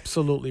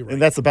absolutely right.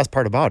 And that's the best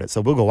part about it.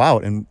 So we'll go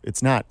out, and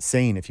it's not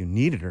saying if you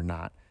need it or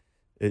not.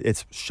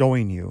 It's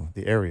showing you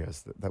the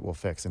areas that will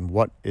fix and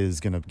what is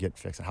going to get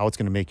fixed and how it's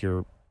going to make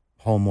your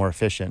home more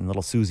efficient. And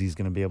little Susie's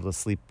going to be able to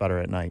sleep better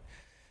at night.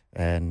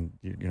 And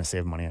you're going to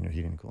save money on your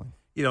heating and cooling.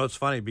 You know, it's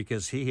funny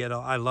because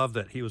I love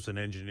that he was an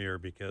engineer,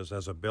 because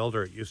as a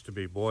builder, it used to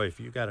be, boy, if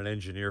you got an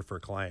engineer for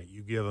a client,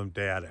 you give them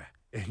data.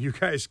 And you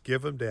guys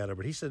give them data.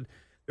 But he said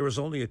there was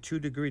only a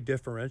 2-degree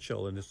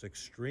differential in this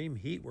extreme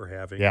heat we're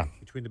having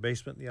between the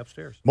basement and the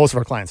upstairs. Most of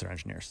our clients are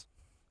engineers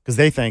because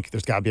they think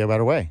there's got to be a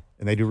better way.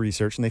 And they do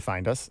research and they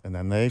find us and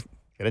then they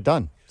get it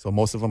done. So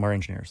most of them are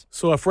engineers.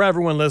 So for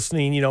everyone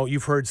listening,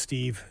 you've heard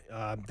Steve.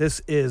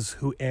 This is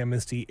who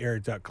Amistee Air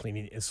Duct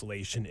Cleaning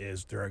Installation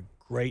is. They're a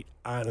great,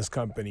 honest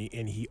company,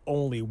 and he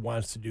only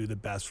wants to do the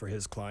best for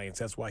his clients.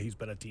 That's why he's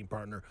been a team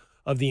partner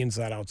of the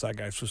Inside Outside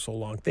guys for so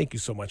long. Thank you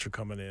so much for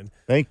coming in.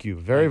 Thank you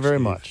very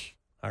much.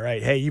 All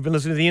right. Hey, you've been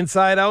listening to the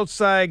Inside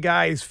Outside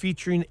guys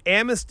featuring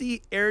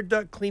Amistee Air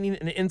Duct Cleaning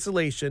and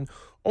Insulation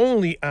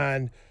only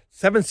on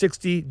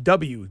 760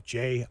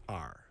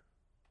 WJR.